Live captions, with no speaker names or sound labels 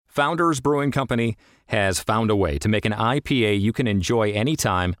Founders Brewing Company has found a way to make an IPA you can enjoy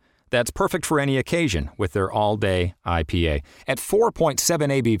anytime that's perfect for any occasion with their all-day IPA. At 4.7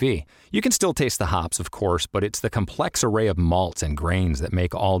 ABV, you can still taste the hops, of course, but it's the complex array of malts and grains that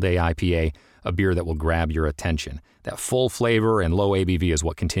make all-day IPA a beer that will grab your attention. That full flavor and low ABV is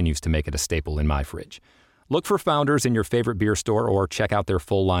what continues to make it a staple in my fridge. Look for Founders in your favorite beer store or check out their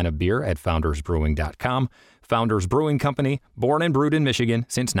full line of beer at foundersbrewing.com. Founders Brewing Company, born and brewed in Michigan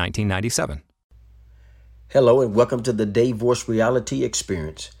since 1997. Hello and welcome to the Divorce Reality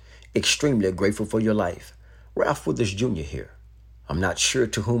Experience. Extremely grateful for your life. Ralph Withers Jr. here. I'm not sure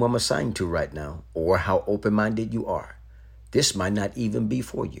to whom I'm assigned to right now or how open-minded you are. This might not even be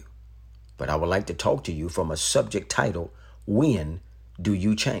for you. But I would like to talk to you from a subject titled, When Do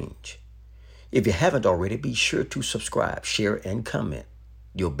You Change? If you haven't already, be sure to subscribe, share, and comment.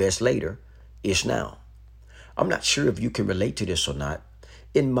 Your best later is now. I'm not sure if you can relate to this or not.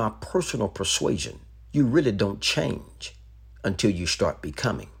 In my personal persuasion, you really don't change until you start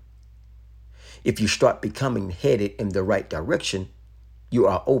becoming. If you start becoming headed in the right direction, you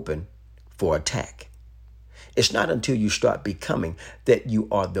are open for attack. It's not until you start becoming that you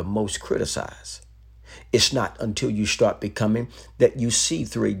are the most criticized. It's not until you start becoming that you see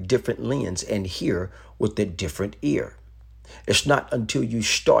through a different lens and hear with a different ear. It's not until you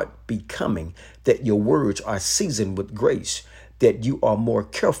start becoming that your words are seasoned with grace, that you are more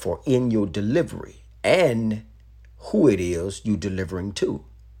careful in your delivery and who it is you're delivering to.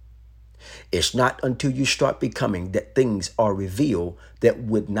 It's not until you start becoming that things are revealed that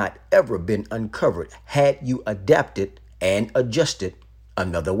would not ever been uncovered had you adapted and adjusted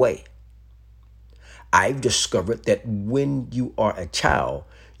another way. I've discovered that when you are a child,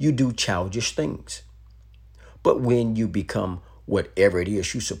 you do childish things. But when you become whatever it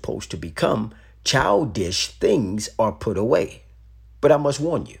is you're supposed to become, childish things are put away. But I must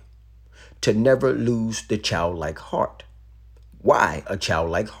warn you to never lose the childlike heart. Why a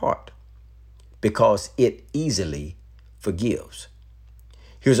childlike heart? Because it easily forgives.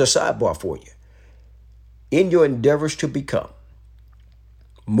 Here's a sidebar for you. In your endeavors to become,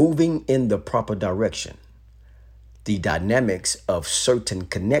 moving in the proper direction, the dynamics of certain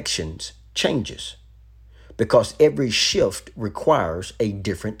connections changes because every shift requires a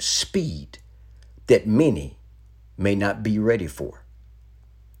different speed that many may not be ready for.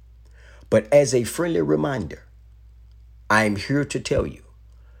 But as a friendly reminder, I am here to tell you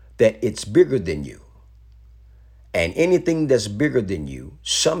that it's bigger than you. And anything that's bigger than you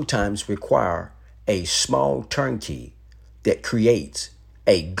sometimes require a small turnkey that creates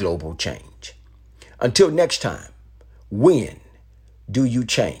a global change. Until next time, when do you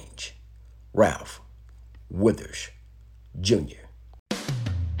change? Ralph Withers Jr.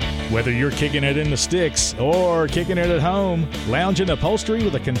 Whether you're kicking it in the sticks or kicking it at home, lounge in upholstery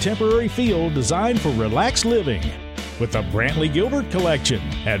with a contemporary feel designed for relaxed living with the Brantley Gilbert Collection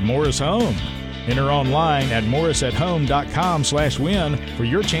at Morris Home. Enter online at morrisathome.com/win for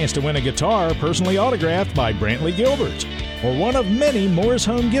your chance to win a guitar personally autographed by Brantley Gilbert or one of many Morris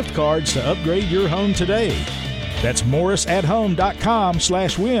Home gift cards to upgrade your home today. That's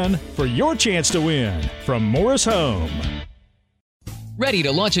morrisathome.com/win for your chance to win from Morris Home. Ready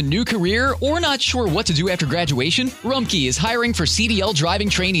to launch a new career or not sure what to do after graduation? Rumpke is hiring for CDL driving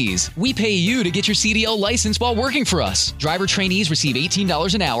trainees. We pay you to get your CDL license while working for us. Driver trainees receive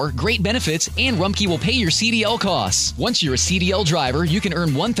 $18 an hour, great benefits, and Rumpke will pay your CDL costs. Once you're a CDL driver, you can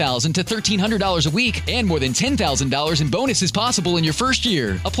earn $1,000 to $1,300 a week and more than $10,000 in bonuses possible in your first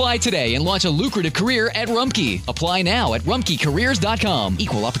year. Apply today and launch a lucrative career at Rumpke. Apply now at rumpkecareers.com.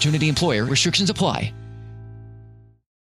 Equal opportunity employer. Restrictions apply.